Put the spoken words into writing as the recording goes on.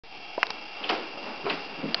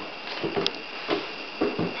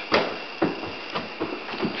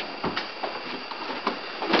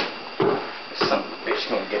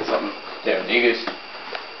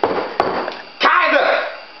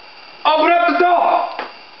door!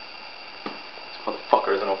 This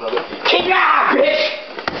motherfucker isn't opening the door. Keep your eye, bitch!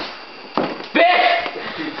 Bitch!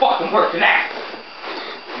 You fucking working out.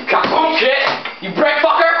 You cocksucker shit! You brick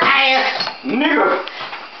fucker! Ass! Nigga!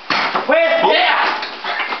 Where's Oprah?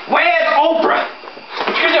 Where's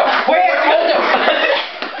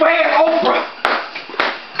Oprah?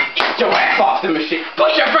 Get your ass off the machine.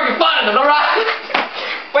 Put your freaking butt in it, alright?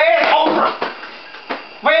 Where's Oprah?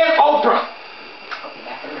 Where's Oprah?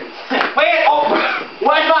 Where's Oprah?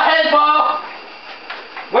 Where's my head, Bob?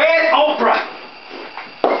 Where's Oprah?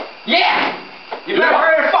 Yeah! You better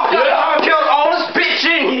hurry the fuck up. I'm gonna kill all this bitch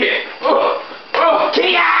in here.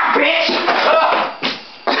 T.I. bitch!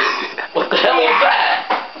 What the hell was that?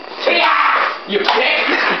 T.I. You dick!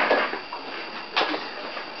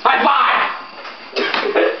 High five!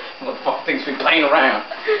 Motherfucker thinks we playing around.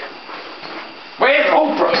 Where's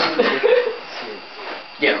Oprah?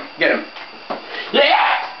 Get him, get him. Yeah!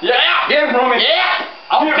 Yeah! Get him, Roman! Yeah!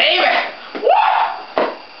 Oh, yeah. Baby! What?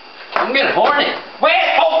 I'm getting horny.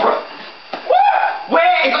 Where's Oprah? What?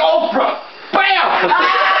 Where is Oprah? Bam!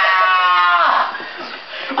 Ah!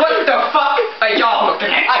 What the fuck are y'all looking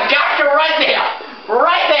at? I got you right there!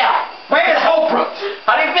 Right there! Where's Oprah?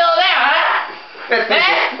 How do you feel now, huh?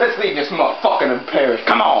 Let's leave this motherfucker in Paris.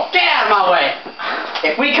 Come on. Get out of my way.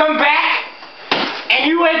 If we come back and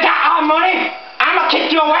you ain't got our money, I'ma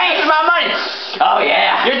kick your ass with my money. Oh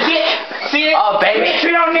yeah. Your dick. See it? Oh baby. Bitch,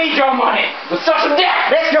 we don't need your money. Let's suck some dick.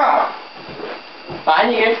 Let's go. Bye,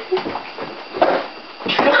 nigga.